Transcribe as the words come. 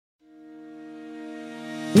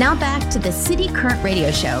Now back to the City Current Radio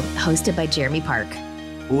Show, hosted by Jeremy Park.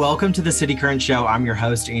 Welcome to the City Current Show. I'm your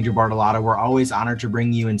host, Andrew Bartolotta. We're always honored to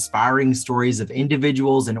bring you inspiring stories of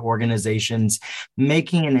individuals and organizations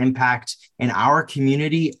making an impact in our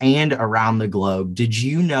community and around the globe. Did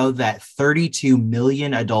you know that 32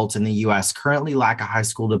 million adults in the U.S. currently lack a high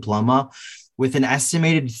school diploma? With an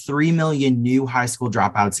estimated 3 million new high school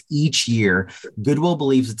dropouts each year, Goodwill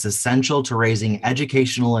believes it's essential to raising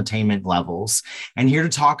educational attainment levels. And here to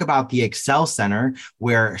talk about the Excel Center,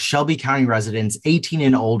 where Shelby County residents 18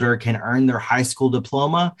 and older can earn their high school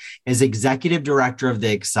diploma, is Executive Director of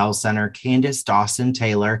the Excel Center, Candace Dawson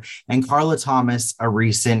Taylor, and Carla Thomas, a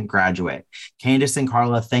recent graduate. Candace and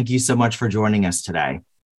Carla, thank you so much for joining us today.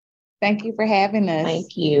 Thank you for having us.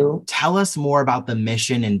 Thank you. Tell us more about the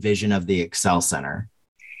mission and vision of the Excel Center.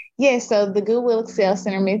 Yes, so the Goodwill Excel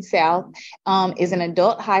Center Mid-South is an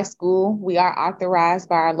adult high school. We are authorized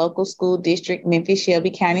by our local school district, Memphis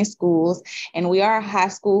Shelby County Schools, and we are a high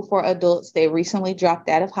school for adults that recently dropped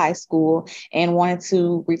out of high school and wanted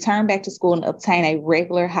to return back to school and obtain a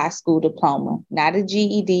regular high school diploma, not a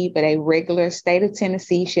GED, but a regular State of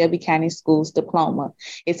Tennessee Shelby County Schools diploma.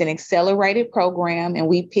 It's an accelerated program, and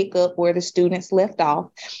we pick up where the students left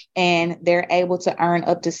off, and they're able to earn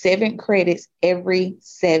up to 7 credits every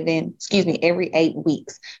 8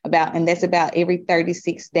 weeks, and that's about every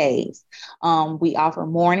 36 days. We offer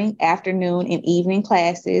morning, afternoon, and evening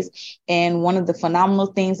classes. And one of the phenomenal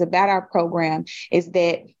things about our program is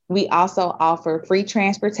that we also offer free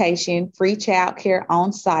transportation, free childcare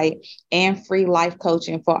on site, and free life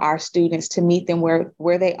coaching for our students to meet them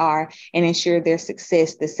where they are and ensure their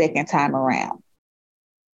success the second time around.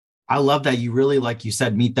 I love that you really, like you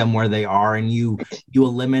said, meet them where they are, and you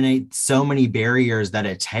eliminate so many barriers that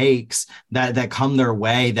it takes that come their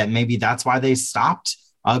way, that maybe that's why they stopped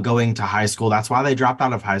going to high school. That's why they dropped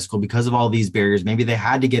out of high school, because of all these barriers. Maybe they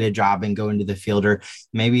had to get a job and go into the field, or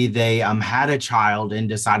maybe they had a child and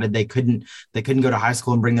decided they couldn't go to high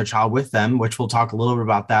school and bring their child with them, which we'll talk a little bit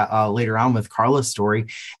about that later on with Carla's story.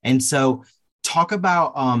 And so talk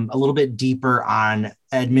about a little bit deeper on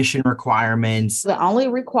admission requirements. The only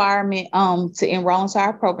requirement to enroll into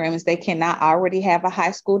our program is they cannot already have a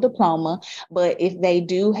high school diploma, but if they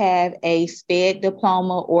do have a SPED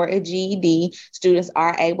diploma or a GED, students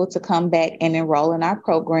are able to come back and enroll in our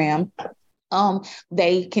program.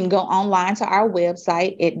 They can go online to our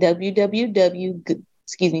website at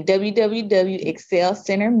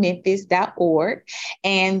www.excelcentermemphis.org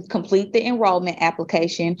and complete the enrollment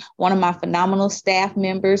application. One of my phenomenal staff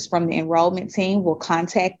members from the enrollment team will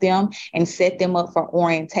contact them and set them up for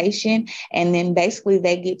orientation. And then basically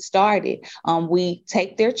they get started. We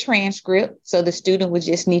take their transcript. So the student would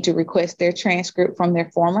just need to request their transcript from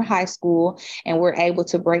their former high school, and we're able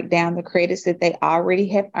to break down the credits that they already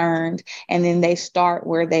have earned. And then they start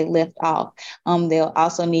where they left off. They'll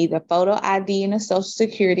also need a photo ID and a social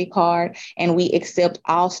security card, and we accept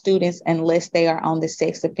all students unless they are on the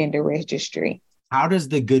sex offender registry. How does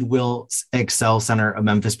the Goodwill Excel Center of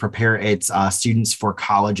Memphis prepare its students for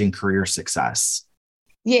college and career success?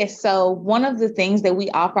 Yes. So one of the things that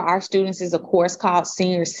we offer our students is a course called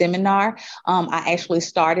Senior Seminar. I actually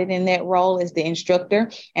started in that role as the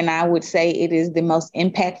instructor, and I would say it is the most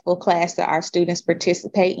impactful class that our students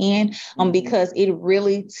participate in because it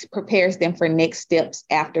really prepares them for next steps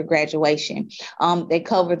after graduation. They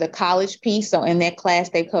cover the college piece. So in that class,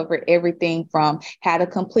 they cover everything from how to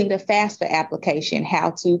complete a FAFSA application,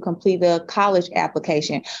 how to complete a college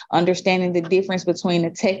application, understanding the difference between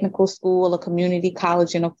a technical school, a community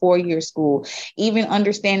college, in a 4-year school, even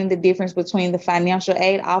understanding the difference between the financial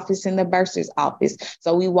aid office and the bursar's office.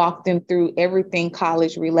 So we walk them through everything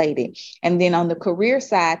college related. And then on the career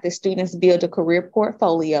side, the students build a career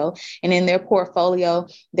portfolio, and in their portfolio,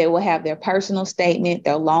 they will have their personal statement,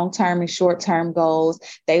 their long-term and short-term goals.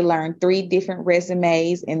 They learn 3 different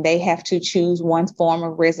resumes, and they have to choose one form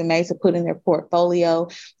of resume to put in their portfolio.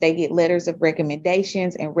 They get letters of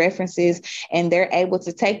recommendations and references, and they're able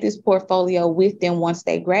to take this portfolio with them once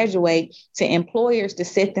they graduate to employers to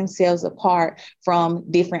set themselves apart from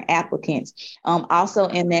different applicants. Also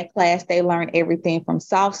in that class, they learn everything from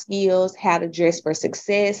soft skills, how to dress for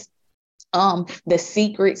success, the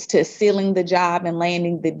secrets to sealing the job and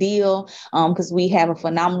landing the deal, because we have a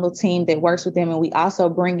phenomenal team that works with them. And we also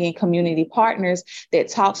bring in community partners that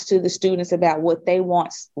talks to the students about what they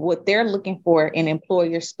want, what they're looking for in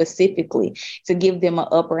employers specifically, to give them an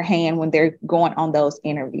upper hand when they're going on those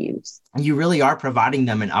interviews. You really are providing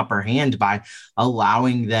them an upper hand by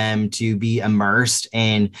allowing them to be immersed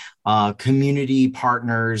in community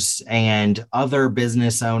partners and other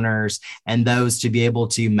business owners and those to be able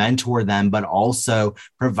to mentor them, but also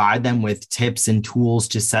provide them with tips and tools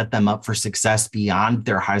to set them up for success beyond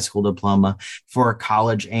their high school diploma for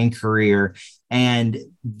college and career. And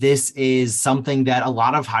this is something that a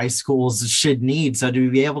lot of high schools should need. So to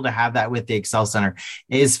be able to have that with the Excel Center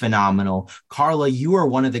is phenomenal. Carla, you are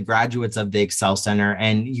one of the graduates of the Excel Center,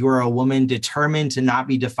 and you are a woman determined to not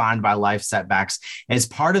be defined by life setbacks. As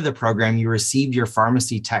part of the program, you received your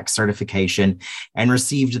pharmacy tech certification and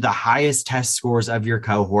received the highest test scores of your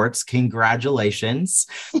cohorts. Congratulations.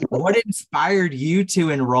 What inspired you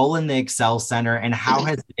to enroll in the Excel Center, and how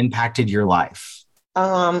has it impacted your life?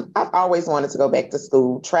 I've always wanted to go back to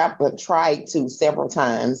school, tried to several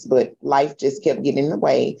times, but life just kept getting in the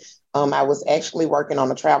way. I was actually working on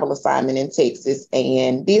a travel assignment in Texas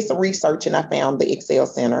and did some research, and I found the Excel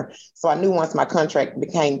Center. So I knew once my contract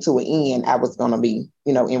became to an end, I was going to be,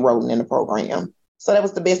 enrolling in the program. So that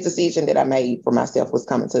was the best decision that I made for myself, was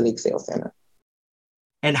coming to the Excel Center.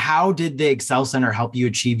 And how did the Excel Center help you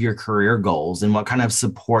achieve your career goals? And what kind of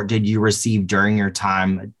support did you receive during your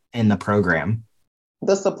time in the program?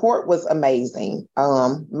 The support was amazing.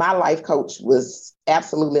 My life coach was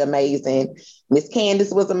absolutely amazing. Miss Candace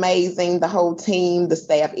was amazing. The whole team, the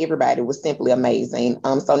staff, everybody was simply amazing.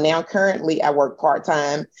 So now currently I work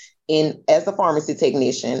part-time as a pharmacy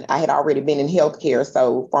technician. I had already been in healthcare,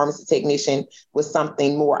 so pharmacy technician was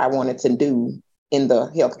something more I wanted to do in the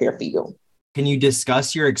healthcare field. Can you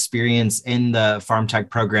discuss your experience in the Pharm Tech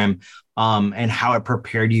program and how it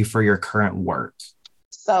prepared you for your current work?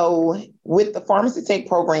 So with the pharmacy tech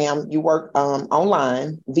program, you work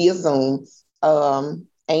online via Zoom.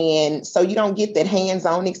 And so you don't get that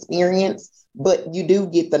hands-on experience, but you do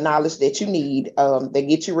get the knowledge that you need. They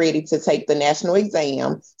get you ready to take the national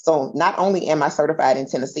exam. So not only am I certified in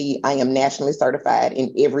Tennessee, I am nationally certified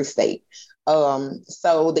in every state.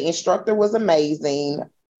 So the instructor was amazing.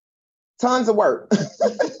 Tons of work.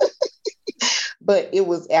 But it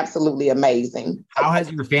was absolutely amazing. How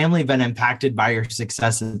has your family been impacted by your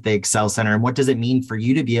success at the Excel Center? And what does it mean for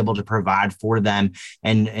you to be able to provide for them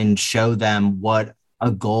and show them what a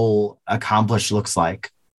goal accomplished looks like?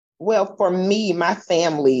 Well, for me, my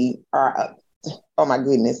family are, oh my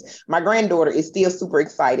goodness. My granddaughter is still super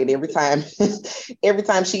excited every time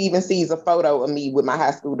she even sees a photo of me with my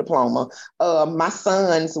high school diploma. My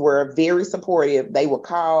sons were very supportive. They would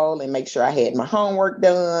call and make sure I had my homework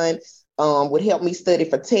done. Would help me study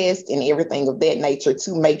for tests and everything of that nature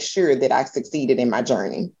to make sure that I succeeded in my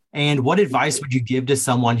journey. And what advice would you give to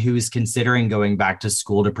someone who is considering going back to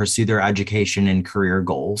school to pursue their education and career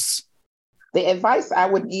goals? The advice I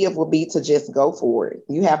would give would be to just go for it.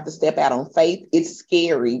 You have to step out on faith. It's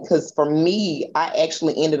scary because for me, I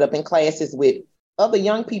actually ended up in classes with other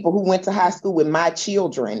young people who went to high school with my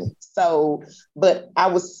children. But I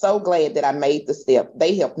was so glad that I made the step.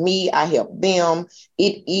 They helped me, I helped them.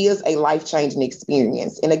 It is a life-changing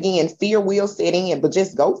experience. And again, fear will set in, but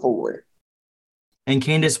just go for it. And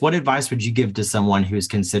Candace, what advice would you give to someone who's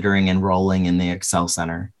considering enrolling in the Excel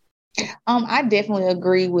Center? I definitely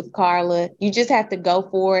agree with Carla. You just have to go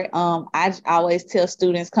for it. I always tell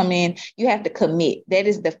students come in, you have to commit. That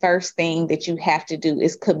is the first thing that you have to do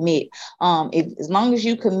is commit. As long as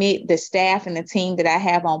you commit, the staff and the team that I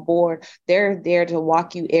have on board, they're there to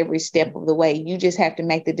walk you every step of the way. You just have to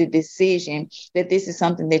make the decision that this is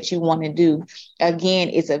something that you want to do. Again,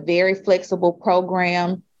 it's a very flexible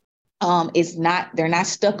program. They're not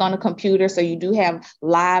stuck on a computer. So you do have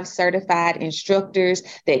live certified instructors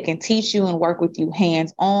that can teach you and work with you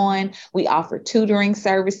hands-on. We offer tutoring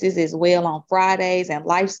services as well on Fridays and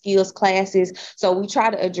life skills classes. So we try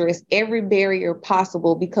to address every barrier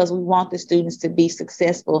possible because we want the students to be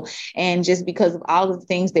successful. And just because of all of the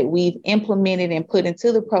things that we've implemented and put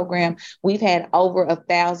into the program, we've had over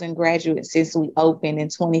 1,000 graduates since we opened in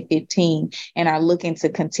 2015 and are looking to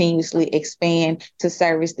continuously expand to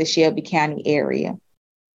service the Shelby County area.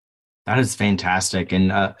 That is fantastic.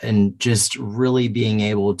 And just really being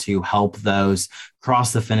able to help those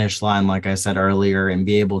cross the finish line, like I said earlier, and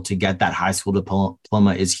be able to get that high school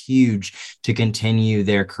diploma is huge to continue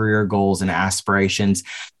their career goals and aspirations.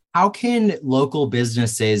 How can local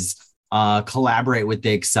businesses collaborate with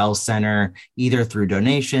the Excel Center, either through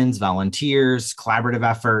donations, volunteers, collaborative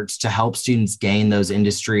efforts to help students gain those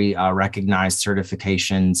industry recognized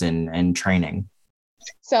certifications and training?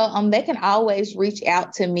 So they can always reach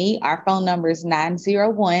out to me. Our phone number is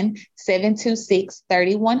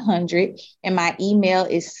 901-726-3100. And my email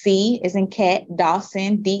is C as in cat,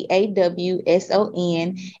 Dawson,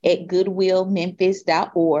 DAWSON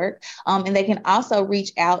 @goodwillmemphis.org. And they can also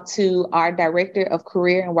reach out to our Director of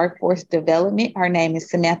Career and Workforce Development. Her name is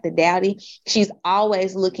Samantha Dowdy. She's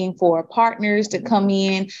always looking for partners to come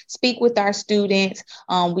in, speak with our students.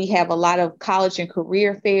 We have a lot of college and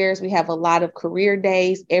career fairs. We have a lot of career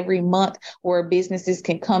days every month where businesses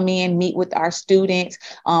can come in, meet with our students.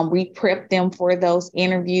 We prep them for those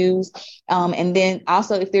interviews. And then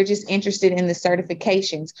also, if they're just interested in the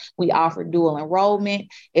certifications, we offer dual enrollment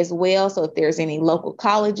as well. So if there's any local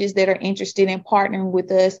colleges that are interested in partnering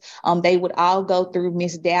with us, they would all go through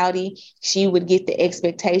Miss Dowdy. She would get the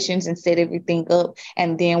expectations and set everything up.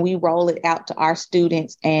 And then we roll it out to our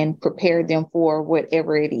students and prepare them for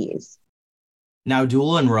whatever it is. Now,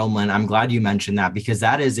 dual enrollment, I'm glad you mentioned that because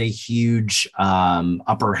that is a huge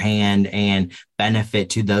upper hand and benefit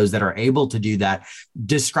to those that are able to do that.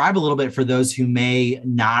 Describe a little bit for those who may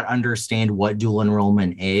not understand what dual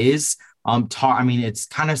enrollment is. It's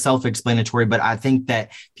kind of self-explanatory, but I think that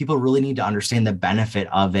people really need to understand the benefit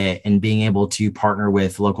of it and being able to partner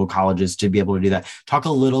with local colleges to be able to do that. Talk a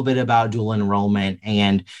little bit about dual enrollment,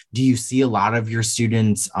 and do you see a lot of your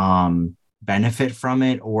students benefit from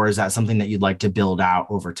it, or is that something that you'd like to build out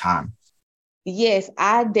over time? Yes,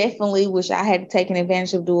 I definitely wish I had taken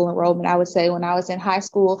advantage of dual enrollment, I would say, when I was in high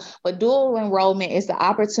school. But dual enrollment is the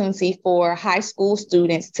opportunity for high school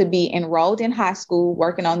students to be enrolled in high school,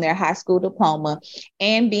 working on their high school diploma,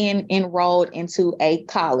 and being enrolled into a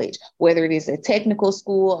college, whether it is a technical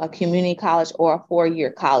school, a community college, or a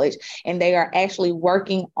four-year college. And they are actually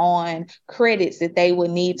working on credits that they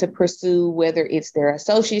would need to pursue, whether it's their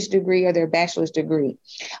associate's degree or their bachelor's degree.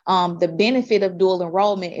 The benefit of dual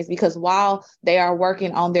enrollment is because while they are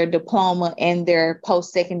working on their diploma and their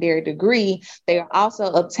post-secondary degree, they are also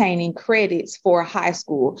obtaining credits for high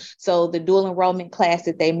school. So the dual enrollment class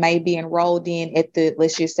that they may be enrolled in at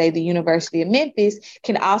let's just say the University of Memphis,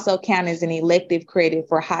 can also count as an elective credit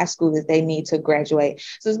for high school that they need to graduate.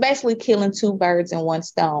 So it's basically killing two birds in one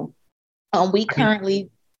stone. We currently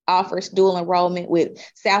offers dual enrollment with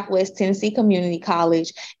Southwest Tennessee Community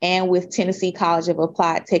College and with Tennessee College of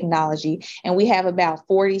Applied Technology. And we have about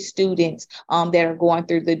 40 students that are going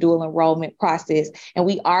through the dual enrollment process. And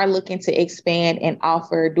we are looking to expand and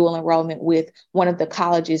offer dual enrollment with one of the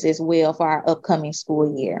colleges as well for our upcoming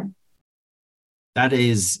school year.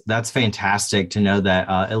 That's fantastic to know that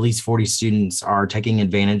at least 40 students are taking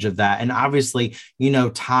advantage of that. And obviously,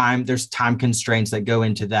 there's time constraints that go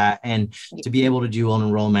into that. And to be able to do dual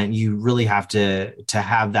enrollment, you really have to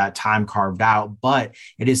have that time carved out. But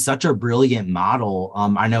it is such a brilliant model.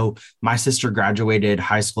 I know my sister graduated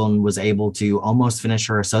high school and was able to almost finish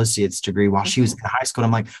her associate's degree while she was in high school.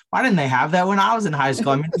 And I'm like, why didn't they have that when I was in high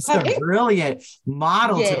school? I mean, it's a brilliant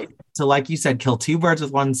model to, like you said, kill two birds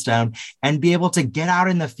with one stone and be able to get out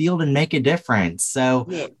in the field and make a difference. So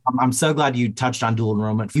I'm so glad you touched on dual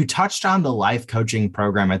enrollment. You touched on the life coaching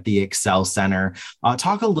program at the Excel Center.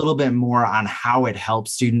 Talk a little bit more on how it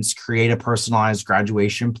helps students create a personalized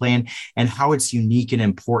graduation plan and how it's unique and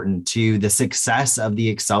important to the success of the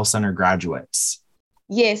Excel Center graduates.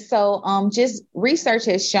 Yes. So just research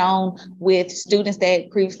has shown with students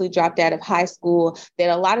that previously dropped out of high school that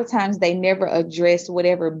a lot of times they never address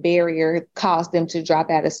whatever barrier caused them to drop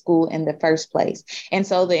out of school in the first place. And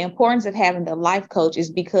so the importance of having the life coach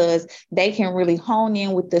is because they can really hone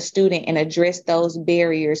in with the student and address those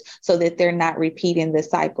barriers so that they're not repeating the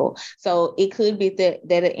cycle. So it could be that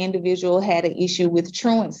an individual had an issue with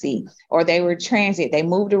truancy, or they were transient. They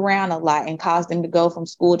moved around a lot and caused them to go from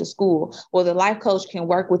school to school. Well, the life coach can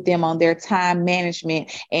work with them on their time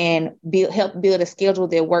management and help build a schedule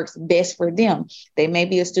that works best for them. They may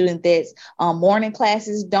be a student that's morning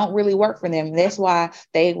classes don't really work for them. That's why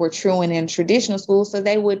they were truant in traditional school. So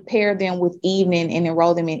they would pair them with evening and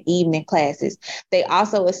enroll them in evening classes. They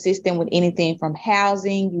also assist them with anything from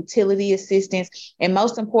housing, utility assistance, and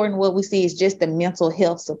most important, what we see is just the mental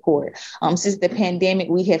health support. Since the pandemic,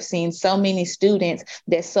 we have seen so many students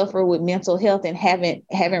that suffer with mental health and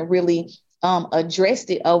haven't really addressed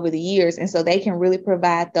it over the years. And so they can really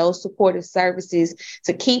provide those supportive services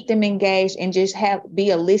to keep them engaged and just be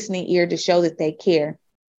a listening ear to show that they care.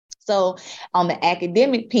 So on the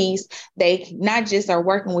academic piece, they not just are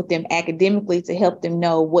working with them academically to help them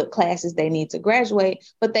know what classes they need to graduate,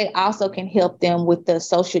 but they also can help them with the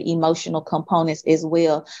social emotional components as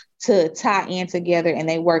well to tie in together, and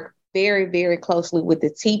they work very, very closely with the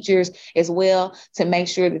teachers as well to make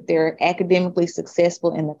sure that they're academically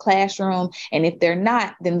successful in the classroom. And if they're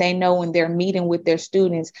not, then they know when they're meeting with their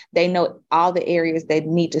students, they know all the areas they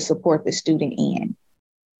need to support the student in.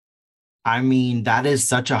 I mean, that is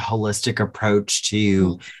such a holistic approach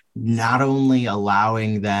to not only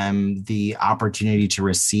allowing them the opportunity to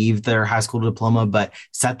receive their high school diploma, but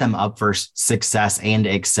set them up for success and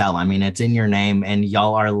excel. I mean, it's in your name and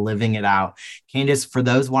y'all are living it out. Candace, for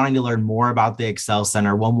those wanting to learn more about the Excel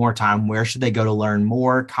Center, one more time, where should they go to learn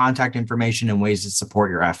more, contact information, and ways to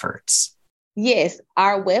support your efforts? Yes,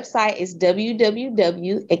 our website is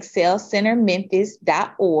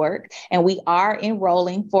www.excelcentermemphis.org, and we are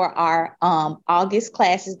enrolling for our August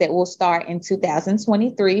classes that will start in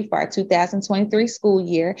 2023 for our 2023 school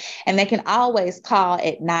year. And they can always call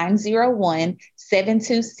at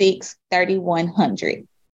 901-726-3100.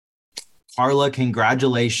 Carla,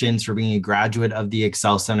 congratulations for being a graduate of the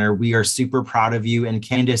Excel Center. We are super proud of you. And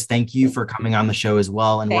Candace, thank you for coming on the show as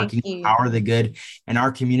well and working to power the good in our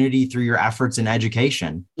community through your efforts in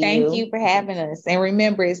education. Thank you for having us. And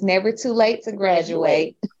remember, it's never too late to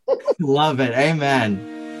graduate. Love it.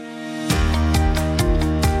 Amen.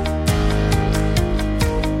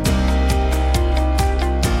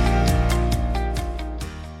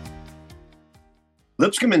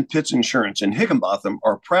 Lipscomb & Pitts Insurance in Higginbotham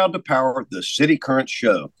are proud to power the City Current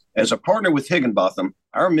Show. As a partner with Higginbotham,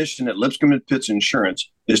 our mission at Lipscomb & Pitts Insurance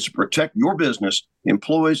is to protect your business,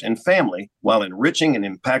 employees, and family while enriching and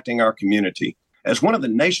impacting our community. As one of the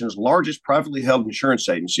nation's largest privately held insurance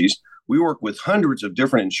agencies, we work with hundreds of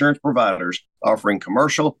different insurance providers offering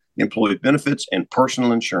commercial, employee benefits, and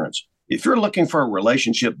personal insurance. If you're looking for a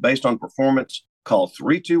relationship based on performance, call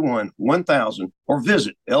 321-1000 or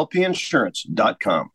visit lpinsurance.com.